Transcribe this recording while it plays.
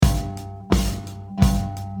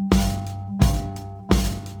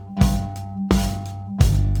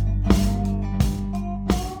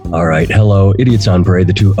All right. Hello, Idiots on Parade,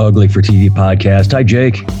 the Too Ugly for TV podcast. Hi,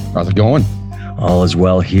 Jake. How's it going? All is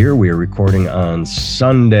well here. We are recording on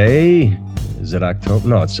Sunday. Is it October?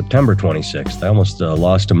 No, it's September 26th. I almost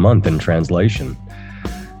lost a month in translation.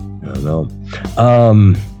 I don't know.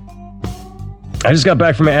 I just got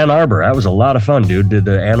back from Ann Arbor. That was a lot of fun, dude. Did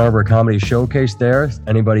the Ann Arbor Comedy Showcase there.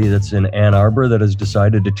 Anybody that's in Ann Arbor that has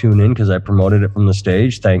decided to tune in because I promoted it from the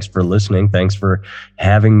stage, thanks for listening. Thanks for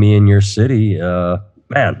having me in your city.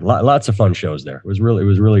 Man, lots of fun shows there. It was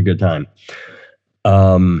really a good time.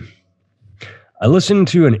 I listened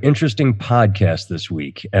to an interesting podcast this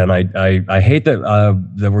week, and I hate that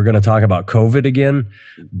we're going to talk about COVID again.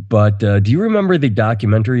 But do you remember the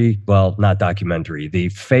documentary? Well, not documentary, the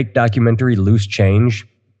fake documentary, Loose Change?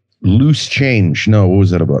 Loose Change? No, what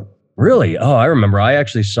was that about? Really? Oh, I remember. I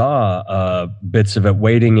actually saw bits of it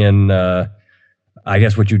waiting in. I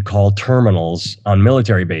guess what you'd call terminals on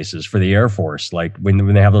military bases for the Air Force, like when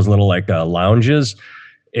they have those little lounges.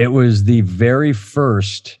 It was the very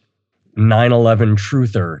first 9/11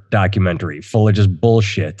 truther documentary, full of just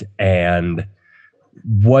bullshit. And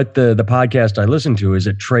what the podcast I listened to is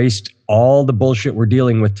it traced all the bullshit we're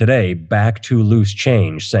dealing with today back to Loose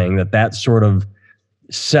Change, saying that sort of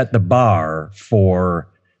set the bar for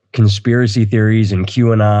conspiracy theories and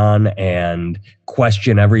QAnon and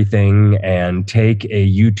question everything and take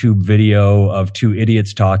a YouTube video of two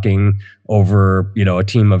idiots talking over, a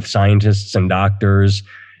team of scientists and doctors.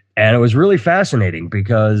 And it was really fascinating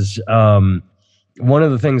because one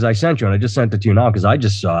of the things I sent you, and I just sent it to you now because I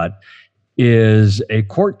just saw it, is a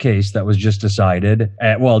court case that was just decided.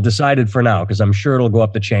 Decided for now, because I'm sure it'll go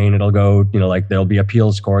up the chain. It'll go, there'll be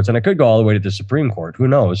appeals courts, and it could go all the way to the Supreme Court. Who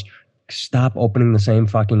knows? Stop opening the same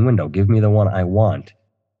fucking window. Give me the one I want.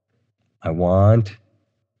 I want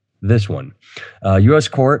this one. U.S.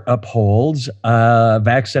 court upholds a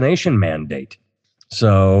vaccination mandate.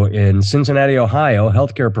 So in Cincinnati, Ohio, a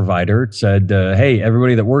healthcare provider said, hey,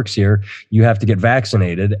 everybody that works here, you have to get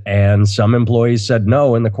vaccinated. And some employees said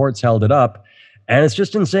no, and the courts held it up. And it's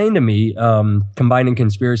just insane to me, combining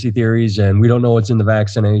conspiracy theories and we don't know what's in the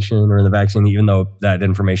vaccination or in the vaccine, even though that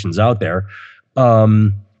information's out there,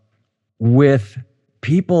 with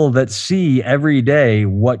people that see every day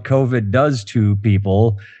what COVID does to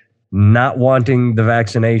people not wanting the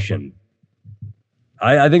vaccination.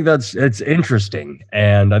 I think it's interesting,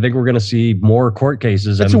 and I think we're going to see more court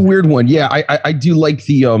cases. That's a weird one. Yeah, I do like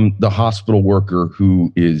the hospital worker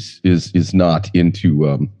who is not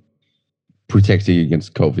into protecting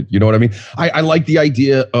against COVID. You know what I mean? I like the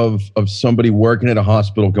idea of somebody working at a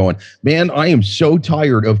hospital going, man, I am so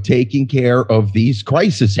tired of taking care of these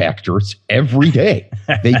crisis actors every day.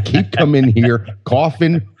 They keep coming here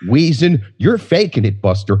coughing, wheezing. You're faking it,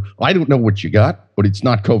 Buster. I don't know what you got, but it's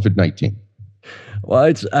not COVID-19.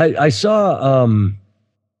 Well, I saw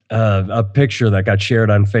a picture that got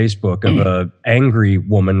shared on Facebook of an angry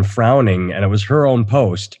woman frowning, and it was her own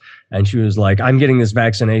post. And she was like, I'm getting this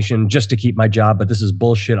vaccination just to keep my job, but this is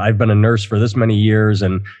bullshit. I've been a nurse for this many years.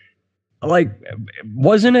 And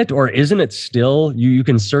wasn't it or isn't it still? You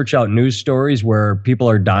can search out news stories where people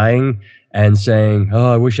are dying and saying,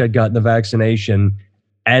 oh, I wish I'd gotten the vaccination.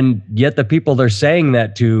 And yet the people they're saying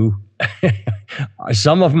that to,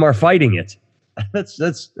 some of them are fighting it.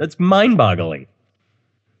 That's mind-boggling.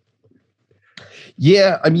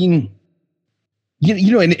 Yeah, I mean,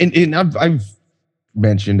 and I've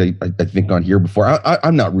mentioned, I think on here before,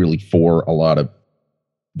 I'm not really for a lot of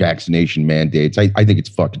vaccination mandates. I think it's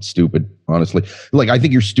fucking stupid, honestly. I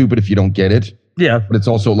think you're stupid if you don't get it. Yeah. But it's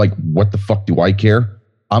also what the fuck do I care?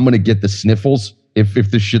 I'm going to get the sniffles. If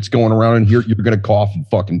this shit's going around in here, you're going to cough and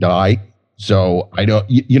fucking die. So I don't,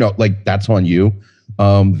 that's on you.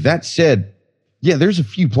 That said, yeah, there's a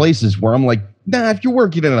few places where I'm like, nah, if you're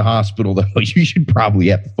working in a hospital, though, you should probably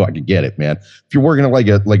have to fucking get it, man. If you're working at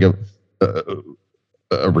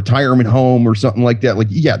a retirement home or something like that,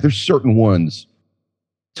 yeah, there's certain ones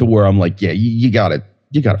to where I'm like, yeah, you gotta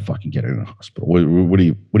fucking get it in a hospital. What are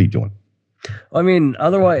you doing? I mean,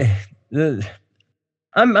 otherwise,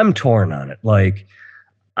 I'm torn on it.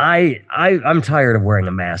 I'm tired of wearing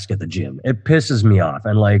a mask at the gym. It pisses me off,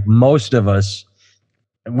 and most of us,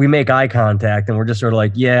 we make eye contact and we're just sort of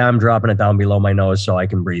like, yeah, I'm dropping it down below my nose so I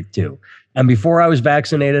can breathe too. And before I was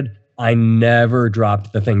vaccinated, I never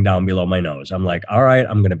dropped the thing down below my nose. I'm like, all right,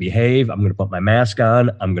 I'm going to behave. I'm going to put my mask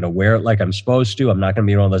on. I'm going to wear it like I'm supposed to. I'm not going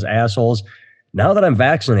to be one of those assholes. Now that I'm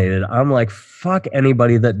vaccinated, I'm like, fuck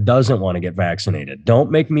anybody that doesn't want to get vaccinated.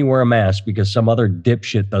 Don't make me wear a mask because some other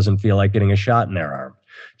dipshit doesn't feel like getting a shot in their arm.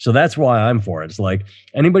 So that's why I'm for it. It's like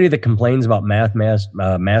anybody that complains about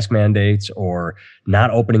mask mandates or not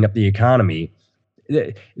opening up the economy,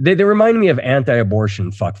 they remind me of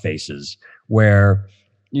anti-abortion fuckfaces where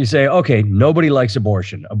you say, okay, nobody likes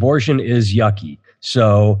abortion. Abortion is yucky.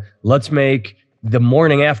 So let's make the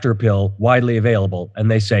morning after pill widely available. And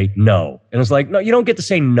they say no. And it's like, no, you don't get to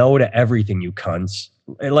say no to everything, you cunts.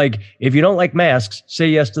 Like, if you don't like masks, say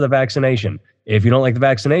yes to the vaccination. If you don't like the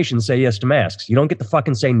vaccination, say yes to masks. You don't get to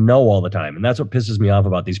fucking say no all the time. And that's what pisses me off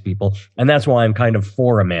about these people. And that's why I'm kind of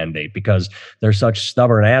for a mandate, because they're such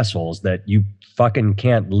stubborn assholes that you fucking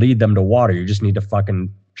can't lead them to water. You just need to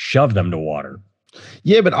fucking shove them to water.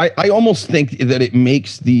 Yeah, but I almost think that it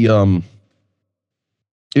makes the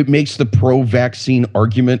pro-vaccine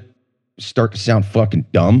argument start to sound fucking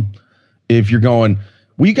dumb. If you're going,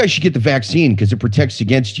 well, you guys should get the vaccine because it protects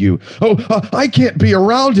against you. Oh, I can't be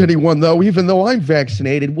around anyone, though, even though I'm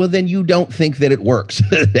vaccinated. Well, then you don't think that it works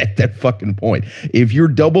at that fucking point. If you're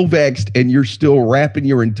double vaxxed and you're still wrapping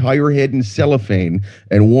your entire head in cellophane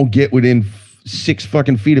and won't get within 6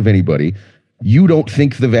 fucking feet of anybody, you don't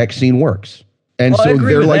think the vaccine works. And well, so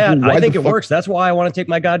they're like, that. well, I think it works. That's why I want to take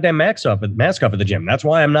my goddamn mask off at the gym. That's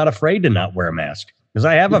why I'm not afraid to not wear a mask, because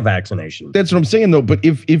I have a vaccination. That's what I'm saying, though. But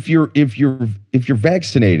if you're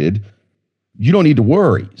vaccinated, you don't need to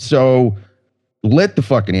worry. So let the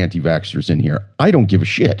fucking anti-vaxxers in here. I don't give a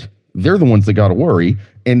shit. They're the ones that got to worry,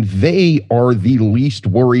 and they are the least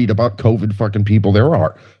worried about COVID fucking people there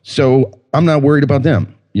are. So I'm not worried about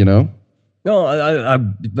them. You know? No,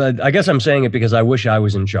 I guess I'm saying it because I wish I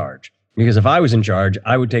was in charge. Because if I was in charge,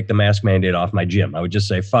 I would take the mask mandate off my gym. I would just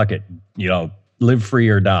say, fuck it, live free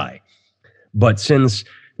or die. But since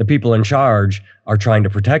the people in charge are trying to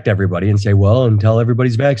protect everybody and say, well, until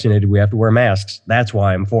everybody's vaccinated, we have to wear masks. That's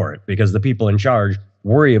why I'm for it. Because the people in charge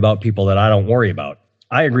worry about people that I don't worry about.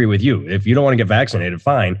 I agree with you. If you don't want to get vaccinated,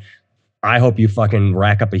 fine. I hope you fucking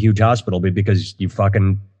rack up a huge hospital because you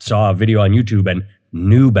fucking saw a video on YouTube and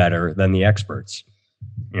knew better than the experts.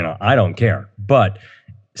 I don't care. But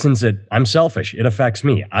since I'm selfish, it affects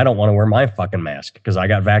me. I don't want to wear my fucking mask because I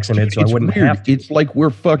got vaccinated, so I wouldn't have to. It's like we're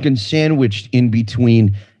fucking sandwiched in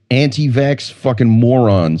between anti-vax fucking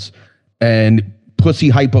morons and pussy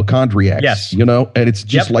hypochondriacs. Yes. And it's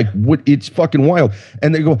just like, what? It's fucking wild.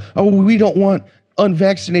 And they go, oh, we don't want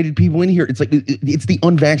unvaccinated people in here. It's like, it's the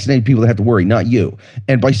unvaccinated people that have to worry, not you.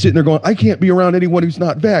 And by sitting there going, I can't be around anyone who's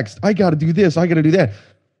not vaxxed. I got to do this. I got to do that.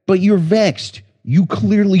 But you're vaxxed. You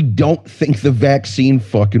clearly don't think the vaccine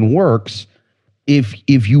fucking works if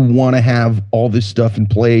you want to have all this stuff in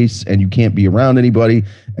place and you can't be around anybody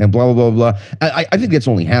and blah, blah, blah, blah. I think that's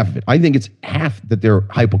only half of it. I think it's half that they're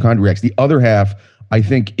hypochondriacs. The other half, I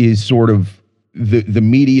think, is sort of the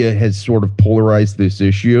media has sort of polarized this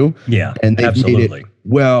issue. Yeah, and they've absolutely. made it,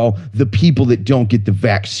 well, the people that don't get the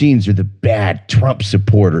vaccines are the bad Trump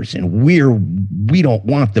supporters, and we don't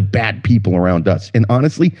want the bad people around us. And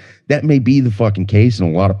honestly, that may be the fucking case in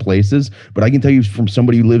a lot of places, but I can tell you from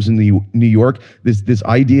somebody who lives in New York, this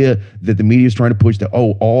idea that the media is trying to push that,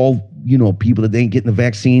 all people that ain't getting the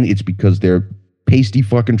vaccine, it's because they're pasty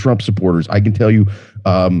fucking Trump supporters. I can tell you,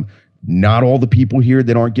 not all the people here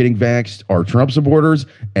that aren't getting vaxxed are Trump supporters,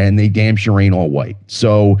 and they damn sure ain't all white.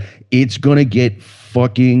 So it's gonna get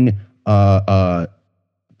fucking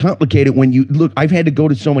complicated when you look. I've had to go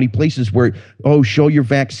to so many places where, show your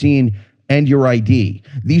vaccine and your ID.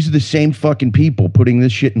 These are the same fucking people putting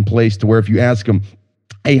this shit in place to where if you ask them,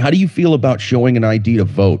 hey, how do you feel about showing an ID to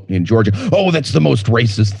vote in Georgia? Oh, that's the most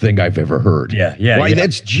racist thing I've ever heard. Yeah. Why,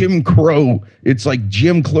 that's Jim Crow. It's like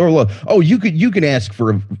Jim Crow. Oh, you can ask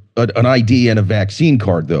for an ID and a vaccine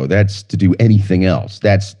card, though. That's to do anything else.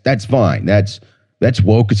 That's fine. That's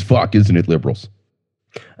woke as fuck, isn't it, liberals?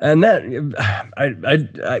 And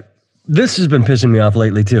that this has been pissing me off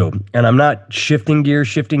lately too. And I'm not shifting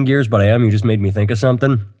gears, but I am. You just made me think of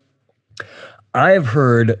something. I've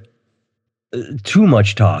heard too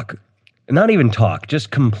much talk, not even talk,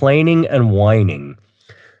 just complaining and whining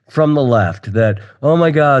from the left that, oh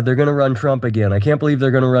my God, they're going to run Trump again. I can't believe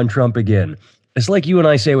they're going to run Trump again. It's like you and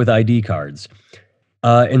I say with ID cards.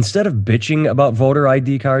 Instead of bitching about voter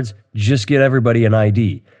ID cards, just get everybody an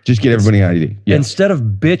ID. Just get everybody an ID. Yeah. Instead of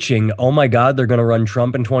bitching, oh my God, they're going to run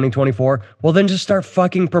Trump in 2024. Well, then just start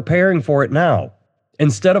fucking preparing for it now.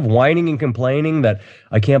 Instead of whining and complaining that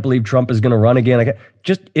I can't believe Trump is going to run again,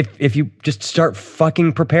 if you just start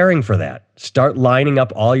fucking preparing for that, start lining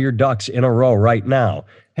up all your ducks in a row right now.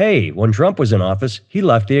 Hey, when Trump was in office, he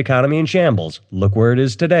left the economy in shambles. Look where it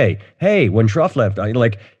is today. Hey, when Trump left,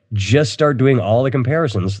 just start doing all the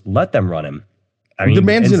comparisons. Let them run him. I mean, the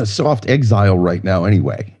man's in a soft exile right now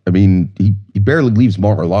anyway. I mean, he barely leaves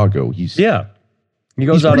Mar-a-Lago. He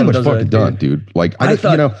goes out and does fucking done, dude. Like,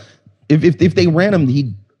 if they ran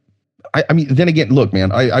him, I mean, then again, look,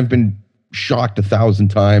 man, I've been shocked 1,000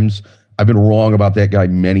 times. I've been wrong about that guy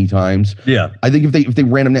many times. Yeah. I think if they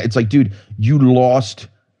ran him, it's like, dude, you lost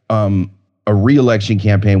a re-election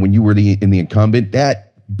campaign when you were in the incumbent.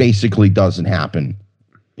 That basically doesn't happen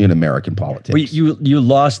in American politics. Well, you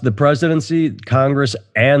lost the presidency, Congress,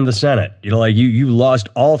 and the Senate. You know, like you lost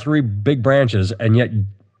all three big branches, and yet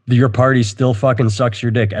your party still fucking sucks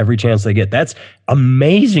your dick every chance they get. That's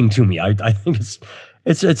amazing to me. I think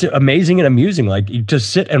it's amazing and amusing. Like, you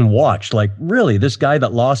just sit and watch. Like, really, this guy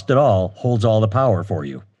that lost it all holds all the power for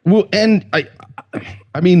you. Well, and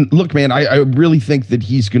I mean, look, man, I really think that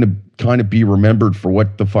he's going to kind of be remembered for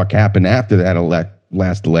what the fuck happened after that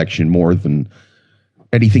last election more than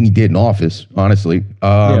anything he did in office, honestly.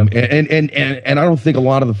 And I don't think a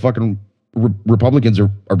lot of the fucking Republicans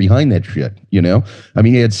are behind that shit, you know? I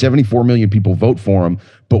mean, he had 74 million people vote for him,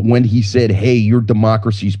 but when he said, hey, your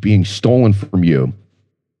democracy's being stolen from you,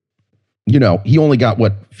 you know, he only got,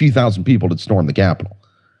 what, a few thousand people to storm the Capitol.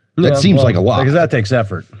 That seems like a lot. Because that takes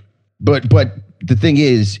effort. But the thing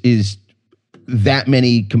is that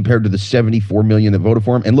many compared to the 74 million that voted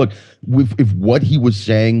for him. And look, if what he was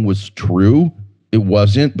saying was true, it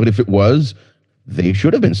wasn't. But if it was, they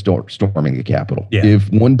should have been storming the Capitol. Yeah. If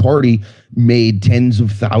one party made tens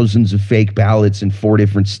of thousands of fake ballots in 4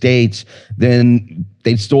 different states, then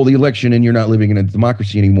they stole the election and you're not living in a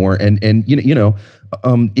democracy anymore. And you know,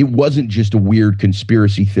 it wasn't just a weird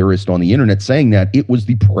conspiracy theorist on the internet saying that. It was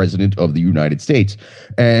the president of the United States.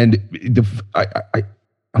 And I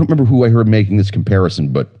don't remember who I heard making this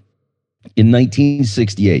comparison, but in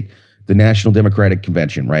 1968, the National Democratic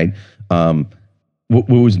Convention, right? What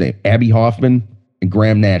was his name? Abby Hoffman and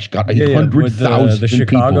Graham Nash got 100,000 the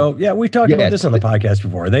Chicago. people. Yeah, we talked about this on the podcast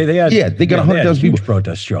before. They got 100,000 people.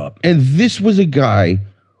 Protest show up. And this was a guy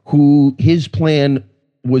who his plan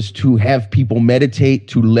was to have people meditate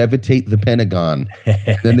to levitate the Pentagon.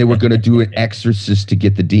 Then they were going to do an exorcist to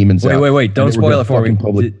get the demons out. Wait. Don't spoil it for me.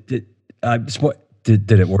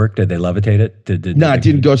 Did it work? Did they levitate it? No, it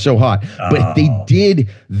didn't go so hot. But they did.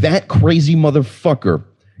 That crazy motherfucker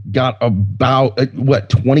got about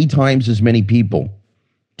 20 times as many people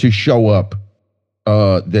to show up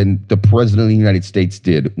than the president of the United States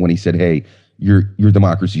did when he said, hey, your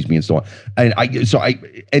democracy's being stolen. And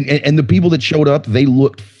the people that showed up, they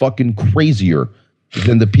looked fucking crazier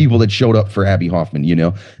than the people that showed up for Abby Hoffman, you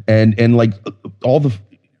know? And like all the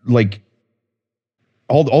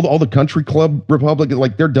country club Republicans,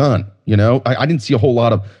 like, they're done, you know? I didn't see a whole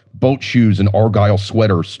lot of boat shoes and Argyle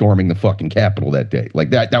sweaters storming the fucking Capitol that day.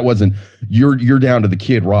 Like, that wasn't, you're down to the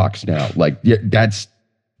Kid Rocks now. Like, yeah, that's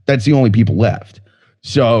the only people left.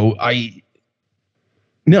 So I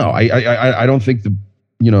don't think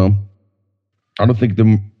I don't think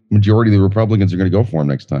the majority of the Republicans are going to go for him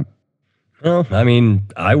next time. Well, I mean,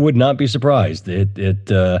 I would not be surprised.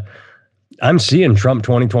 I'm seeing Trump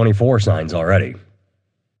 2024 signs already.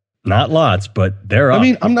 Not lots, but there are. I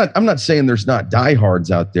mean, I'm not saying there's not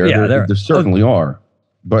diehards out there. Yeah, there certainly are.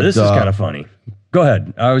 But this is kind of funny. Go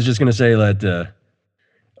ahead. I was just going to say that.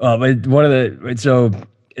 So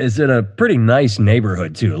it's in a pretty nice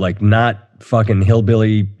neighborhood too. Like, not fucking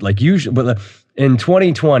hillbilly like usual. But in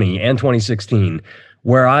 2020 and 2016,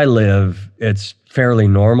 where I live, it's fairly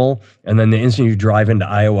normal. And then the instant you drive into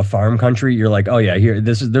Iowa farm country, you're like, oh yeah,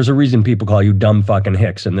 there's a reason people call you dumb fucking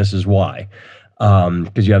Hicks, and this is why.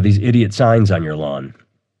 Because you have these idiot signs on your lawn.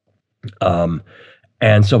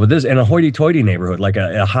 And so with this, in a hoity-toity neighborhood, like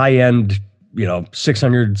a high-end, you know,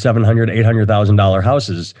 $600,000, $700,000, $800,000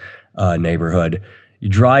 houses neighborhood, you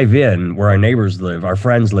drive in where our neighbors live, our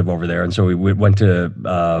friends live over there. And so we went to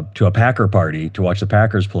a Packer party to watch the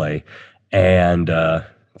Packers play. And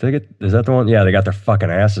is that the one? Yeah, they got their fucking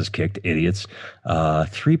asses kicked, idiots.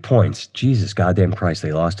 3 points. Jesus goddamn Christ,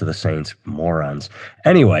 they lost to the Saints, morons.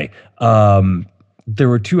 Anyway, there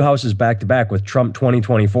were 2 houses back to back with Trump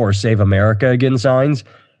 2024 Save America Again signs.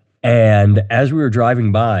 And as we were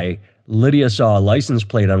driving by, Lydia saw a license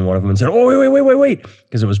plate on one of them and said, oh, wait,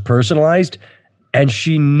 because it was personalized. And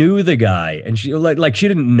she knew the guy, and she like she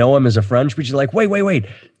didn't know him as a friend, but she's like, wait,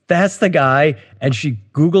 that's the guy. And she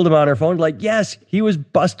Googled him on her phone, like, yes, he was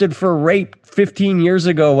busted for rape 15 years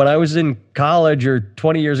ago when I was in college, or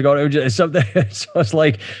 20 years ago. It was just something. So it's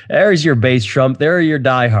like, there's your base, Trump. There are your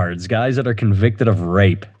diehards, guys that are convicted of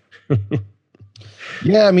rape.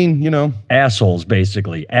 Yeah, I mean, you know, assholes,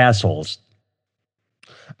 basically assholes.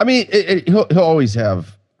 I mean, he'll always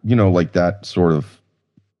have, you know, like that sort of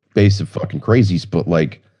base of fucking crazies, but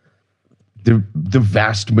like the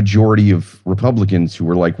vast majority of Republicans who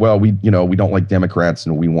were like, well, we don't like Democrats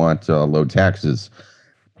and we want low taxes.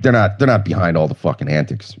 They're not behind all the fucking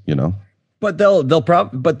antics, you know? But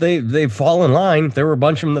they fall in line. There were a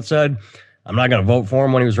bunch of them that said, I'm not going to vote for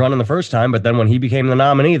him when he was running the first time. But then when he became the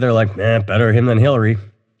nominee, they're like, better him than Hillary.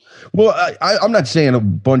 Well, I'm not saying a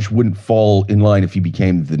bunch wouldn't fall in line if he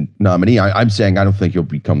became the nominee. I'm saying I don't think he'll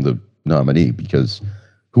become the nominee because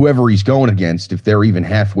whoever he's going against, if they're even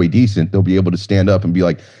halfway decent, they'll be able to stand up and be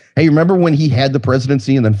like, hey, remember when he had the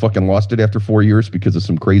presidency and then fucking lost it after 4 years because of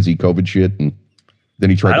some crazy COVID shit? And then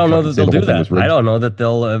he tried. I don't know that they'll do that. I don't know that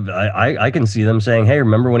they'll. I can see them saying, "Hey,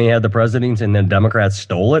 remember when he had the presidency and then Democrats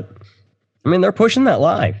stole it?" I mean, they're pushing that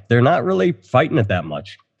lie. They're not really fighting it that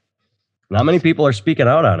much. Not many people are speaking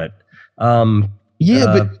out on it. But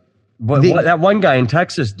what that one guy in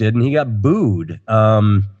Texas did, and he got booed.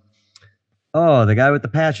 The guy with the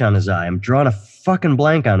patch on his eye. I'm drawing a fucking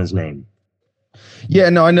blank on his name. Yeah,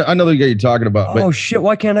 no, I know the guy you're talking about. Oh, shit.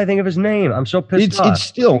 Why can't I think of his name? I'm so pissed off. It's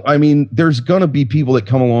still, I mean, there's going to be people that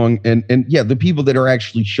come along and yeah, the people that are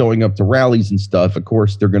actually showing up to rallies and stuff, of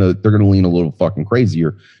course, they're going to lean a little fucking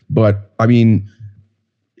crazier. But I mean,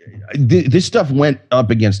 this stuff went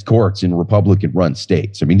up against courts in Republican run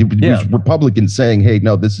states. I mean, it was Republicans saying, hey,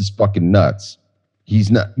 no, this is fucking nuts. He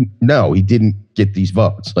didn't get these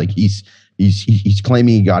votes. Like he's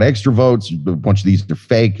claiming he got extra votes. A bunch of these are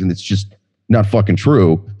fake and it's just not fucking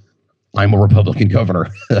true. I'm a Republican governor.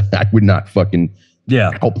 I would not fucking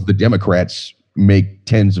help the Democrats make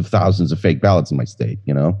tens of thousands of fake ballots in my state,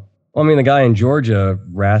 you know? Well, I mean, the guy in Georgia,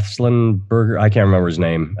 Rathslenberger, I can't remember his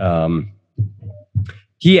name.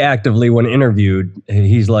 He actively, when interviewed,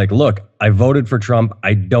 he's like, look, I voted for Trump.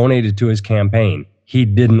 I donated to his campaign. He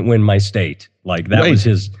didn't win my state. Like that was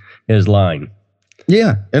his line.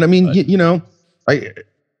 Yeah. And I mean, you know,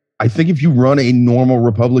 I think if you run a normal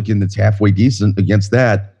Republican that's halfway decent against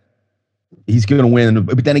that, he's going to win.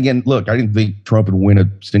 But then again, look, I didn't think Trump would win a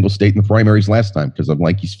single state in the primaries last time because I'm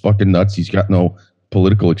like, he's fucking nuts. He's got no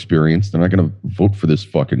political experience. They're not going to vote for this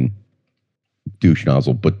fucking douche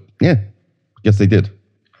nozzle. But yeah, I guess they did.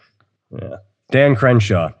 Yeah. Dan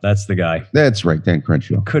Crenshaw. That's the guy. That's right. Dan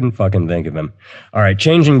Crenshaw. Couldn't fucking think of him. All right.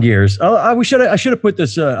 Changing gears. I should have put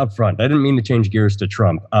this up front. I didn't mean to change gears to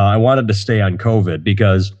Trump. I wanted to stay on COVID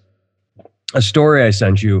because a story I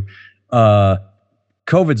sent you,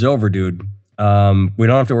 COVID's over, dude. We don't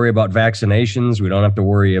have to worry about vaccinations. We don't have to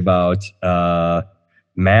worry about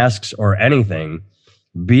masks or anything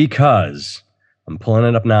because I'm pulling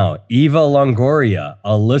it up now. Eva Longoria,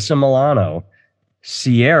 Alyssa Milano,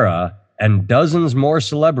 Sierra, and dozens more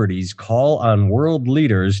celebrities call on world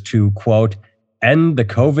leaders to, quote, end the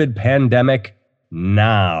COVID pandemic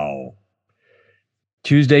now.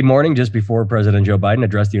 Tuesday morning, just before President Joe Biden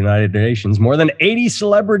addressed the United Nations, more than 80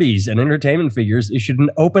 celebrities and entertainment figures issued an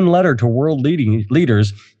open letter to world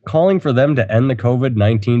leaders calling for them to end the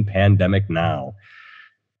COVID-19 pandemic now.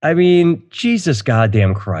 I mean, Jesus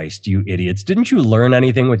goddamn Christ, you idiots. Didn't you learn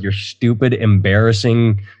anything with your stupid,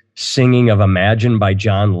 embarrassing singing of Imagine by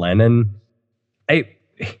John Lennon?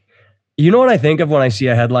 You know what I think of when I see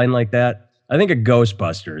a headline like that? I think of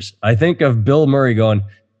Ghostbusters. I think of Bill Murray going,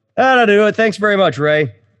 that'll do it. Thanks very much,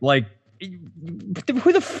 Ray. Like,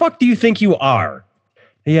 who the fuck do you think you are?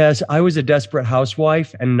 Yes, I was a desperate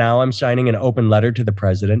housewife, and now I'm signing an open letter to the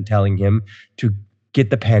president telling him to get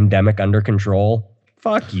the pandemic under control.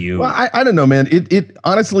 Fuck you. Well, I don't know, man. It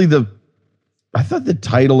honestly, I thought the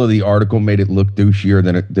title of the article made it look douchier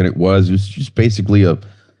than it was. It was just basically a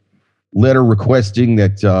letter requesting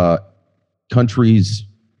that countries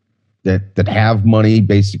that have money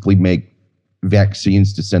basically make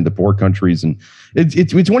vaccines to send to poor countries. And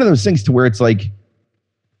it's one of those things to where it's like,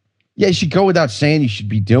 yeah, you should go without saying you should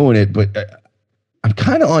be doing it. But I'm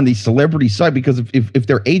kind of on the celebrity side because if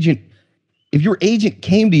your agent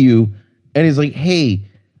came to you and is like, hey,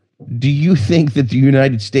 do you think that the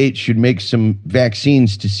United States should make some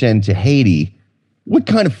vaccines to send to Haiti? What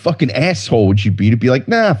kind of fucking asshole would you be to be like,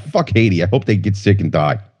 nah, fuck Haiti. I hope they get sick and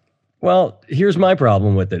die. Well, here's my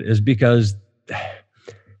problem with it is because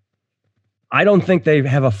I don't think they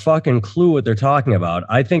have a fucking clue what they're talking about.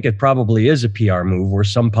 I think it probably is a PR move where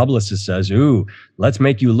some publicist says, ooh, let's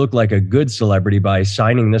make you look like a good celebrity by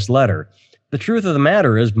signing this letter. The truth of the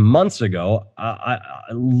matter is months ago, I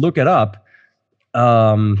look it up.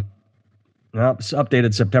 It's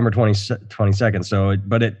updated September 22nd. So,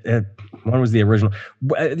 but when was the original?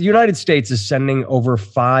 The United States is sending over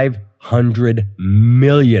 500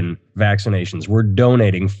 million vaccinations. We're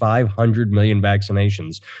donating 500 million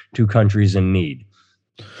vaccinations to countries in need.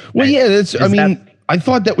 Well, yeah, I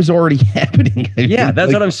thought that was already happening. Yeah,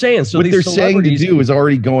 that's what I'm saying. So what they're saying to do is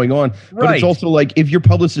already going on. But It's also like, if your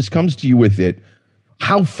publicist comes to you with it,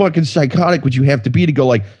 how fucking psychotic would you have to be to go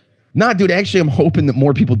like, Nah, dude, actually, I'm hoping that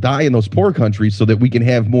more people die in those poor countries so that we can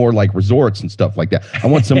have more like resorts and stuff like that. I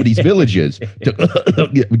want some of these villages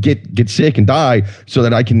to get sick and die so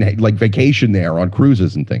that I can like vacation there on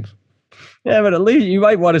cruises and things. Yeah, but at least you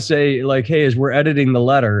might want to say, like, hey, as we're editing the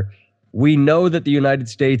letter, we know that the United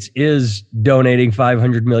States is donating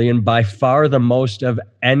 500 million, by far the most of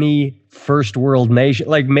any first world nation.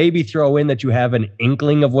 Like, maybe throw in that you have an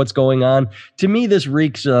inkling of what's going on. To me, this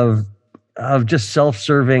reeks of just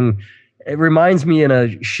self-serving. It reminds me in a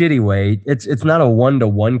shitty way. It's not a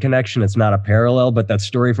one-to-one connection. It's not a parallel, but that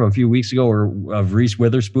story from a few weeks ago of Reese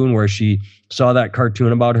Witherspoon, where she saw that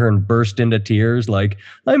cartoon about her and burst into tears like,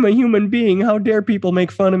 I'm a human being. How dare people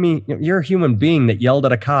make fun of me? You're a human being that yelled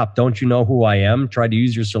at a cop. Don't you know who I am? Tried to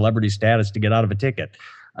use your celebrity status to get out of a ticket.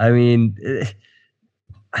 I mean,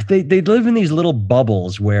 they live in these little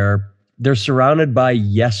bubbles where they're surrounded by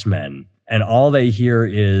yes men, and all they hear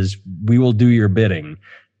is, we will do your bidding.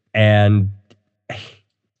 And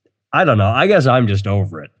I don't know. I guess I'm just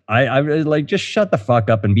over it. I like, just shut the fuck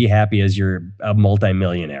up and be happy as you're a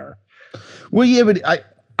multimillionaire. Well, yeah, but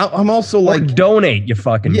I'm also like, or donate, you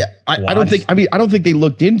fucking. Yeah, I don't think. I mean, I don't think they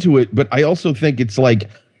looked into it, but I also think it's like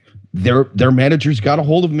their managers got a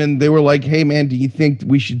hold of them and they were like, "Hey, man, do you think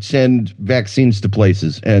we should send vaccines to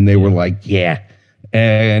places?" And they were like, "Yeah,"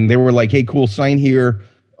 and they were like, "Hey, cool, sign here.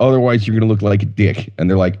 Otherwise, you're gonna look like a dick." And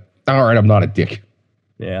they're like, "All right, I'm not a dick."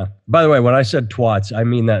 Yeah. By the way, when I said twats, I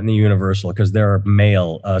mean that in the universal, because there are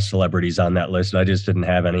male celebrities on that list. I just didn't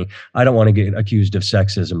have any. I don't want to get accused of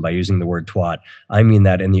sexism by using the word twat. I mean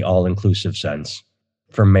that in the all-inclusive sense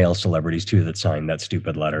for male celebrities, too, that signed that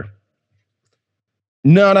stupid letter.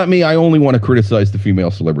 No, not me. I only want to criticize the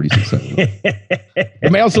female celebrities. The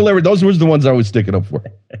male celebrity, those were the ones I was sticking up for.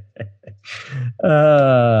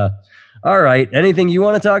 All right. Anything you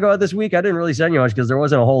want to talk about this week? I didn't really send you much because there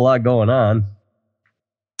wasn't a whole lot going on.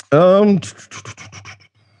 I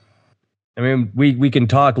mean, we can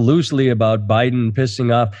talk loosely about Biden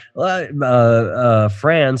pissing off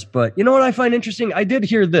France, but you know what I find interesting? I did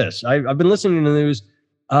hear this. I've been listening to the news.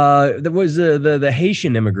 There was the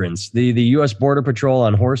Haitian immigrants, the U.S. Border Patrol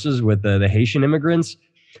on horses with the Haitian immigrants.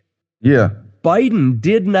 Yeah. Biden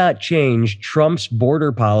did not change Trump's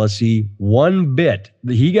border policy one bit.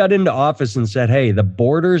 He got into office and said, hey, the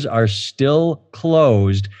borders are still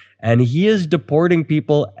closed. And he is deporting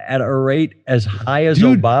people at a rate as high as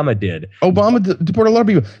Obama did. Obama deported a lot of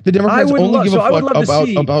people. The Democrats only give a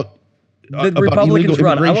fuck about the Republicans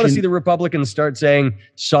run. I want to see the Republicans start saying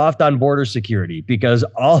soft on border security, because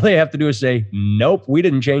all they have to do is say, nope, we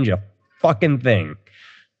didn't change a fucking thing.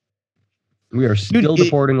 We are still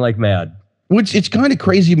deporting like mad. Which it's kind of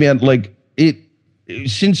crazy, man. Like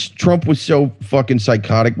since Trump was so fucking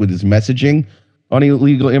psychotic with his messaging on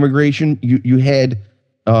illegal immigration, you had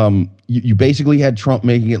you basically had Trump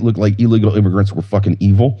making it look like illegal immigrants were fucking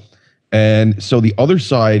evil. And so the other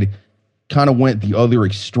side kind of went the other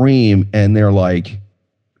extreme, and they're like,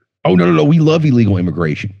 oh, no, we love illegal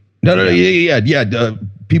immigration. No, yeah.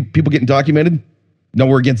 People getting documented? No,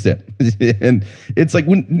 we're against that. And it's like,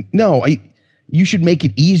 you should make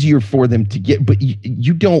it easier for them to get, but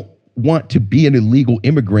you don't want to be an illegal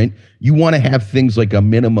immigrant. You want to have things like a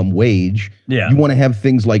minimum wage. Yeah. You want to have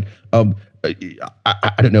things like, I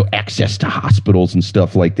don't know, access to hospitals and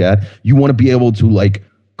stuff like that. You want to be able to like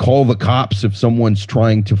call the cops if someone's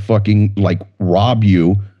trying to fucking like rob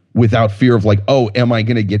you without fear of like, oh, am I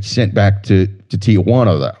going to get sent back to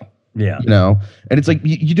Tijuana though? Yeah. You know, and it's like,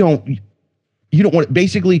 you don't want,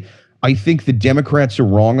 basically, I think the Democrats are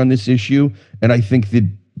wrong on this issue. And I think the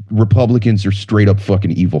Republicans are straight up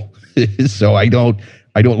fucking evil. So I don't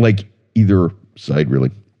like either side really.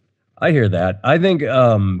 I hear that. I think,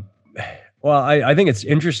 I think it's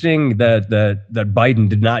interesting that Biden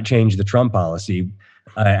did not change the Trump policy.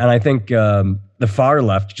 And I think the far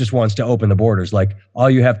left just wants to open the borders. Like, all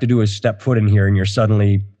you have to do is step foot in here and you're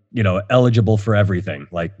suddenly, eligible for everything.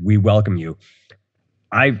 Like, we welcome you.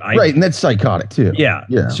 Right. And that's psychotic too.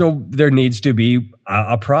 Yeah. So there needs to be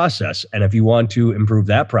a process. And if you want to improve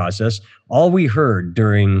that process, all we heard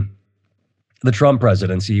during the Trump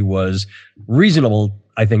presidency was reasonable,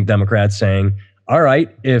 I think, Democrats saying, all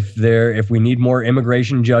right, if we need more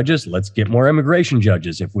immigration judges, let's get more immigration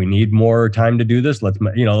judges. If we need more time to do this, let's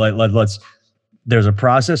there's a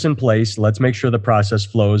process in place. Let's make sure the process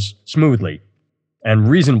flows smoothly. And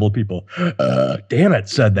reasonable people, damn it,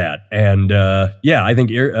 said that. And I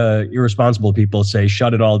think irresponsible people say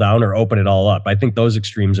shut it all down or open it all up. I think those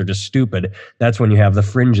extremes are just stupid. That's when you have the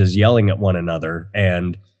fringes yelling at one another.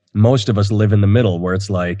 And most of us live in the middle, where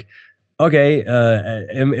it's like, okay,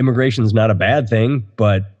 immigration is not a bad thing,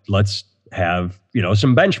 but let's have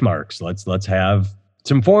some benchmarks. Let's have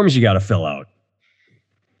some forms you got to fill out.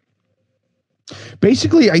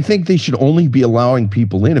 Basically, I think they should only be allowing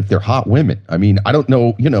people in if they're hot women. I mean, I don't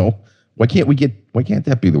know, why can't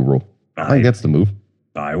that be the rule? I think that's the move.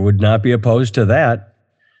 I would not be opposed to that.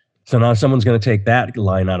 So now someone's going to take that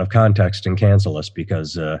line out of context and cancel us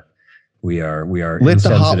because we are let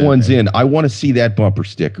the hot ones in. I want to see that bumper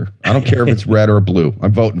sticker. I don't care if it's red or blue.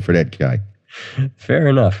 I'm voting for that guy. Fair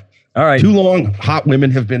enough. All right. Too long, hot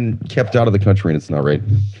women have been kept out of the country, and it's not right.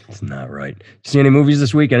 It's not right. See any movies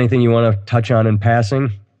this week? Anything you want to touch on in passing?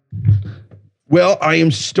 Well, I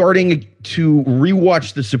am starting to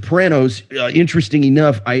rewatch The Sopranos. Interesting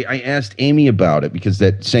enough, I asked Amy about it because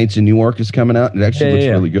that Saints in Newark is coming out, and it actually looks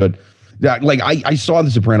really good. Like I saw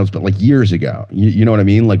The Sopranos, but like years ago. You know what I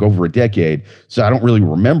mean? Like over a decade. So I don't really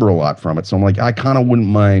remember a lot from it. So I'm like, I kind of wouldn't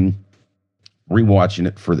mind rewatching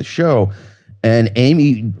it for the show. And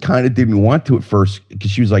Amy kind of didn't want to at first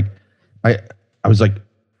because she was like, I was like,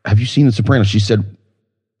 have you seen The Sopranos? She said,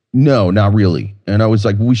 no, not really. And I was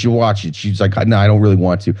like, we should watch it. She's like, no, I don't really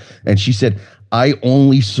want to. And she said, I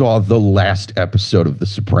only saw the last episode of The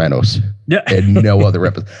Sopranos and no other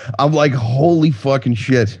episode. I'm like, holy fucking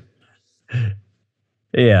shit.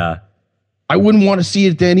 Yeah. I wouldn't want to see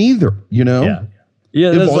it then either, Yeah.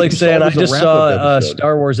 Yeah, that's like saying I just saw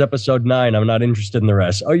Star Wars Episode 9. I'm not interested in the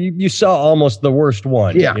rest. Oh, you saw almost the worst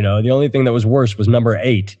one. Yeah. The only thing that was worse was number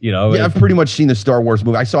 8. Yeah, I've pretty much seen the Star Wars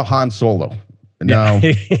movie. I saw Han Solo. No.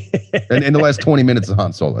 and in the last 20 minutes of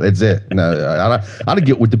Han Solo. That's it. No, I don't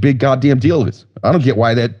get what the big goddamn deal is. I don't get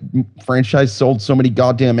why that franchise sold so many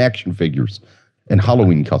goddamn action figures and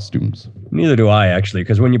Halloween costumes. Neither do I, actually,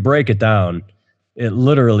 because when you break it down, it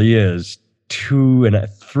literally is 2 and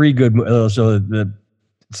 3 good.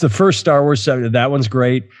 It's the first Star Wars. That one's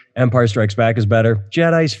great. Empire Strikes Back is better.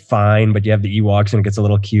 Jedi's fine, but you have the Ewoks and it gets a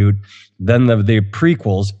little cute. Then the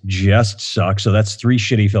prequels just suck. So that's 3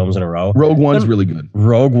 shitty films in a row. Rogue One's really good.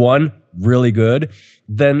 Rogue One, really good.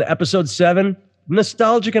 Then Episode 7,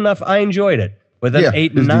 nostalgic enough. I enjoyed it. But then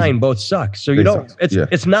 8 and 9 both suck. So you don't.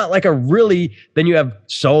 It's not like a really. Then you have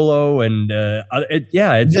Solo and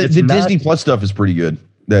the Disney Plus stuff is pretty good.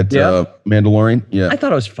 That Mandalorian. Yeah, I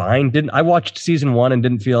thought it was fine. I watched season 1 and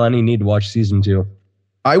didn't feel any need to watch season 2.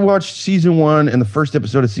 I watched season 1 and the first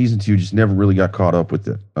episode of season 2. Just never really got caught up with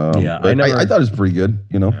it. I thought it was pretty good.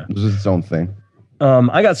 It was its own thing.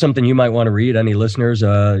 I got something you might want to read. Any listeners?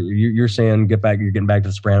 You're saying you're getting back to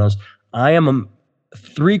The Sopranos. I am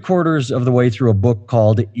 3/4 of the way through a book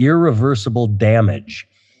called Irreversible Damage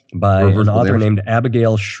by an author named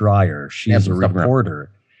Abigail Schreier. She's a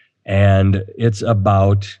reporter. And it's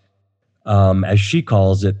about, as she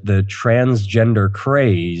calls it, the transgender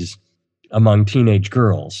craze among teenage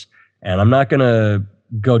girls. And I'm not going to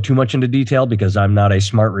go too much into detail because I'm not a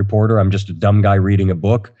smart reporter. I'm just a dumb guy reading a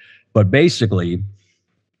book. But basically,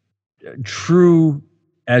 true,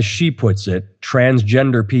 as she puts it,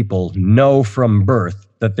 transgender people know from birth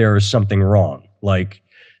that there is something wrong. Like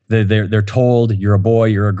they're told you're a boy,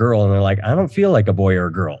 you're a girl, and they're like, I don't feel like a boy or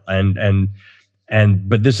a girl.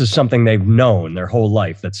 But this is something they've known their whole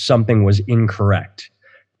life, that something was incorrect.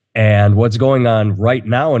 And what's going on right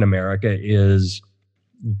now in America is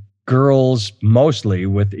girls, mostly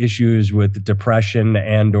with issues with depression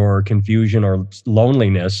and or confusion or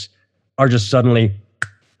loneliness, are just suddenly,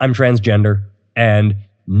 I'm transgender, and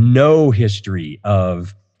no history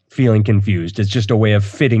of feeling confused. It's just a way of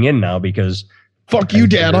fitting in now because fuck you,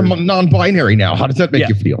 Dad. I'm non-binary now. How does that make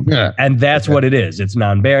you feel? Yeah. And that's what it is. It's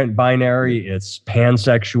non-binary. It's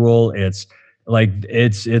pansexual. It's like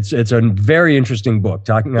it's a very interesting book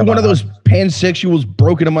talking about one of those pansexuals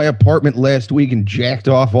broke into my apartment last week and jacked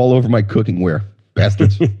off all over my cookingware.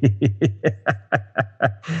 Bastards.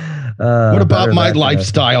 What about my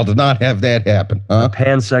lifestyle to not have that happen? Huh? A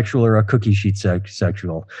pansexual or a cookie sheet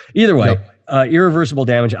sexual. Either way. Yep. Irreversible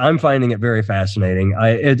Damage, I'm finding it very fascinating.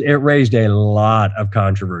 It raised a lot of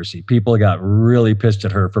controversy. People got really pissed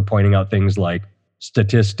at her for pointing out things like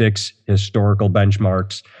statistics, historical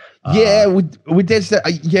benchmarks. With that,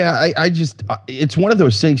 I just, it's one of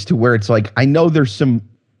those things to where it's like, I know there's some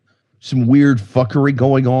weird fuckery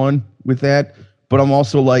going on with that, but I'm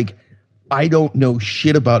also like, I don't know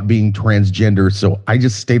shit about being transgender, so I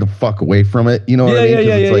just stay the fuck away from it. You know what I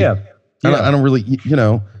mean? I don't really,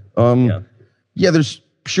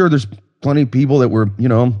 there's plenty of people that were,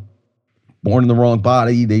 born in the wrong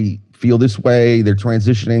body. They feel this way. They're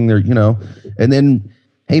transitioning. And then,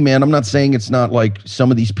 hey man, I'm not saying it's not like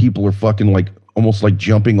some of these people are fucking like almost like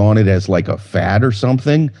jumping on it as like a fad or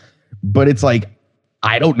something, but it's like,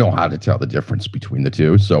 I don't know how to tell the difference between the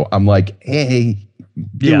two. So I'm like, hey,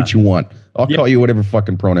 do what you want. I'll call you whatever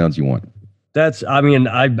fucking pronouns you want.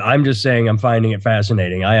 I'm just saying I'm finding it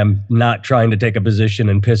fascinating. I am not trying to take a position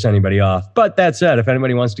and piss anybody off. But that said, if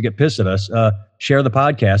anybody wants to get pissed at us, share the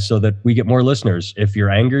podcast so that we get more listeners. If you're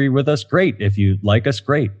angry with us, great. If you like us,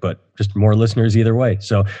 great. But just more listeners either way.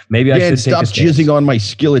 So maybe I should stop jizzing on my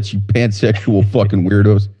skillets, you pansexual fucking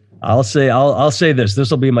weirdos. I'll say this.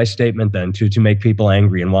 This will be my statement then to make people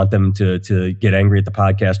angry and want them to get angry at the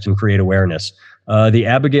podcast and create awareness. The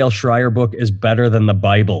Abigail Shrier book is better than the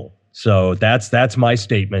Bible. So that's my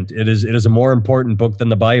statement. It is a more important book than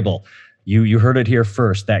the Bible. You heard it here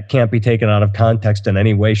first. That can't be taken out of context in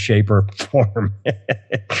any way, shape, or form,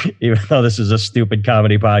 even though this is a stupid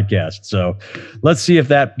comedy podcast. So let's see if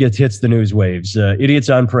that hits the news waves. Idiots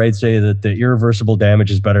on Parade say that the Irreversible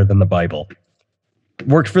Damage is better than the Bible.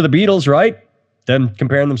 Worked for the Beatles, right? Them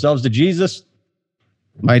comparing themselves to Jesus.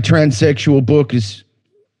 My transgender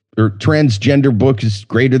book is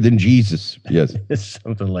greater than Jesus. Yes.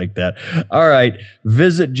 Something like that. All right.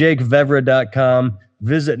 Visit jakevevra.com.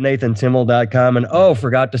 Visit nathantimmel.com. And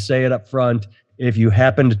forgot to say it up front. If you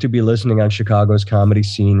happened to be listening on Chicago's Comedy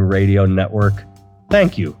Scene Radio Network,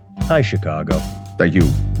 thank you. Hi, Chicago. Thank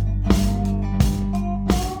you.